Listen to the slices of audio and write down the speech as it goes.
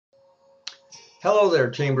Hello there,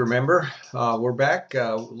 chamber member. We're back.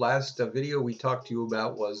 Last video we talked to you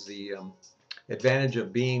about was the advantage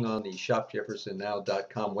of being on the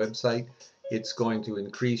shopjeffersonnow.com website. It's going to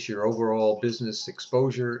increase your overall business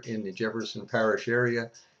exposure in the Jefferson Parish area.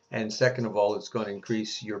 And second of all, it's going to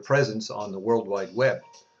increase your presence on the World Wide Web,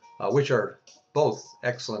 which are both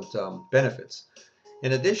excellent benefits.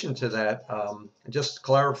 In addition to that, just to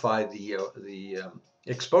clarify the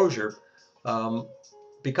exposure, um,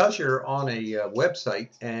 because you're on a website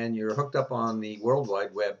and you're hooked up on the World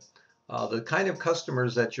Wide Web, the kind of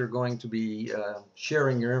customers that you're going to be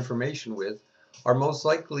sharing your information with are most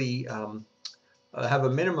likely have a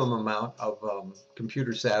minimum amount of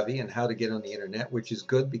computer savvy and how to get on the internet, which is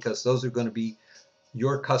good because those are going to be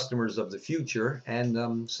your customers of the future.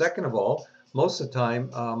 And second of all, most of the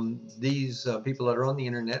time, these people that are on the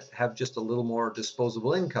internet have just a little more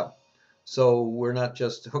disposable income. So we're not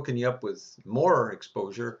just hooking you up with more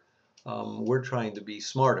exposure. We're trying to be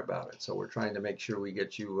smart about it. So we're trying to make sure we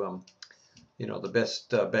get you, the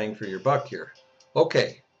best bang for your buck here.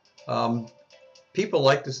 Okay. Um, People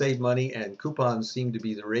like to save money, and coupons seem to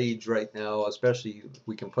be the rage right now. Especially,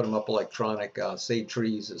 we can put them up electronic, save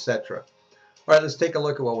trees, etc. All right, let's take a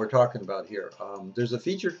look at what we're talking about here. There's a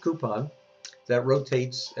featured coupon that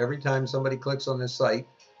rotates every time somebody clicks on this site.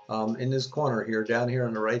 In this corner here, down here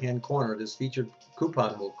in the right-hand corner, this featured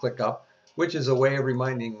coupon will click up, which is a way of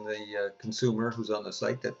reminding the consumer who's on the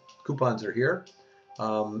site that coupons are here.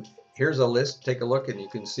 Here's a list. Take a look, and you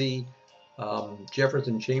can see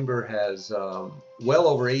Jefferson Chamber has well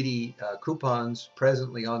over 80 coupons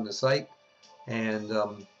presently on the site, and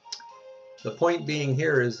the point being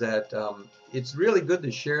here is that it's really good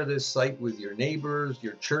to share this site with your neighbors,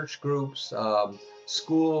 your church groups,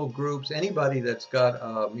 school groups, anybody that's got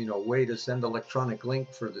a way to send electronic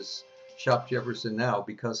link for this Shop Jefferson Now,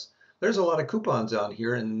 because there's a lot of coupons on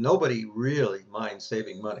here and nobody really minds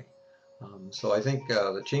saving money. So I think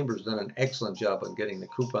the Chamber's done an excellent job on getting the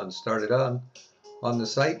coupons started on the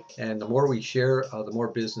site, and the more we share, the more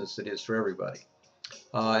business it is for everybody.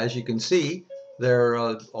 As you can see, there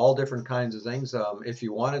are all different kinds of things. If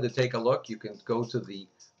you wanted to take a look, you can go to the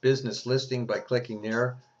business listing by clicking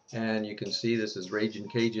there, and you can see this is Ragin'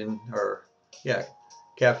 Cajun, or yeah,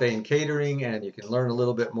 Cafe and Catering, and you can learn a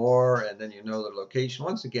little bit more, and then you know the location.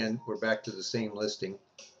 Once again, we're back to the same listing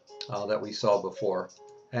that we saw before.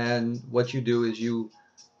 And what you do is you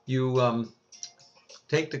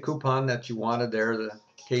take the coupon that you wanted there, the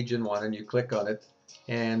Cajun one, and you click on it,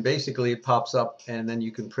 and basically it pops up, and then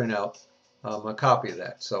you can print out a copy of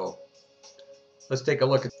that. So let's take a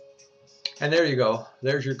look at, and there you go.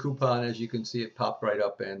 There's your coupon. As you can see, it popped right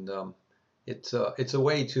up, and it's a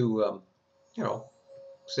way to you know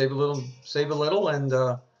save a little, and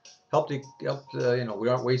help. We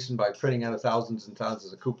aren't wasting by printing out thousands and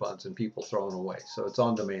thousands of coupons and people throwing away. So it's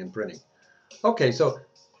on demand printing. Okay, so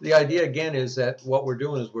the idea again is that what we're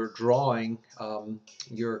doing is we're drawing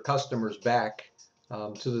your customers back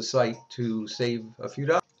to the site to save a few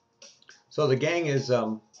dollars. So the gang is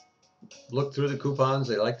look through the coupons.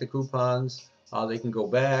 They like the coupons. They can go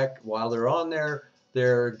back while they're on there.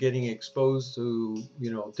 They're getting exposed to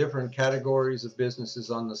different categories of businesses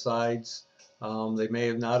on the sides. They may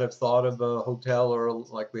have not have thought of a hotel, or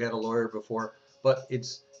like we had a lawyer before, but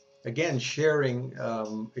it's again sharing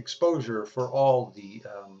exposure for all the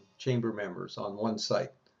chamber members on one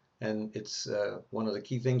site. And it's one of the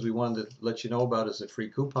key things we wanted to let you know about is the free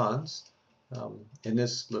coupons in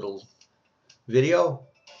this little video.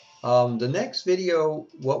 The next video,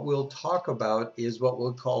 what we'll talk about is what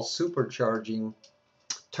we'll call turbocharging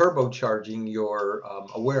your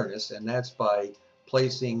awareness, and that's by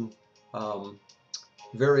placing um,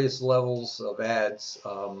 various levels of ads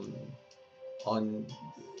on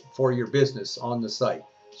for your business on the site,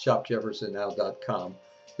 shopjeffersonnow.com.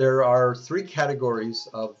 There are three categories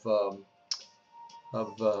of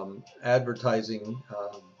advertising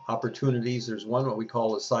opportunities. There's one what we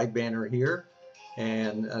call a side banner here,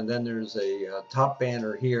 and then there's a top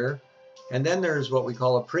banner here, and then there's what we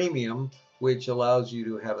call a premium, which allows you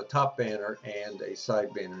to have a top banner and a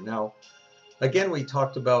side banner. Now, again, we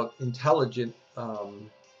talked about intelligent, and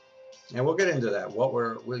we'll get into that.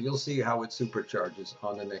 You'll see how it supercharges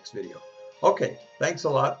on the next video. Okay, thanks a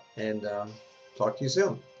lot, and talk to you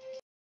soon.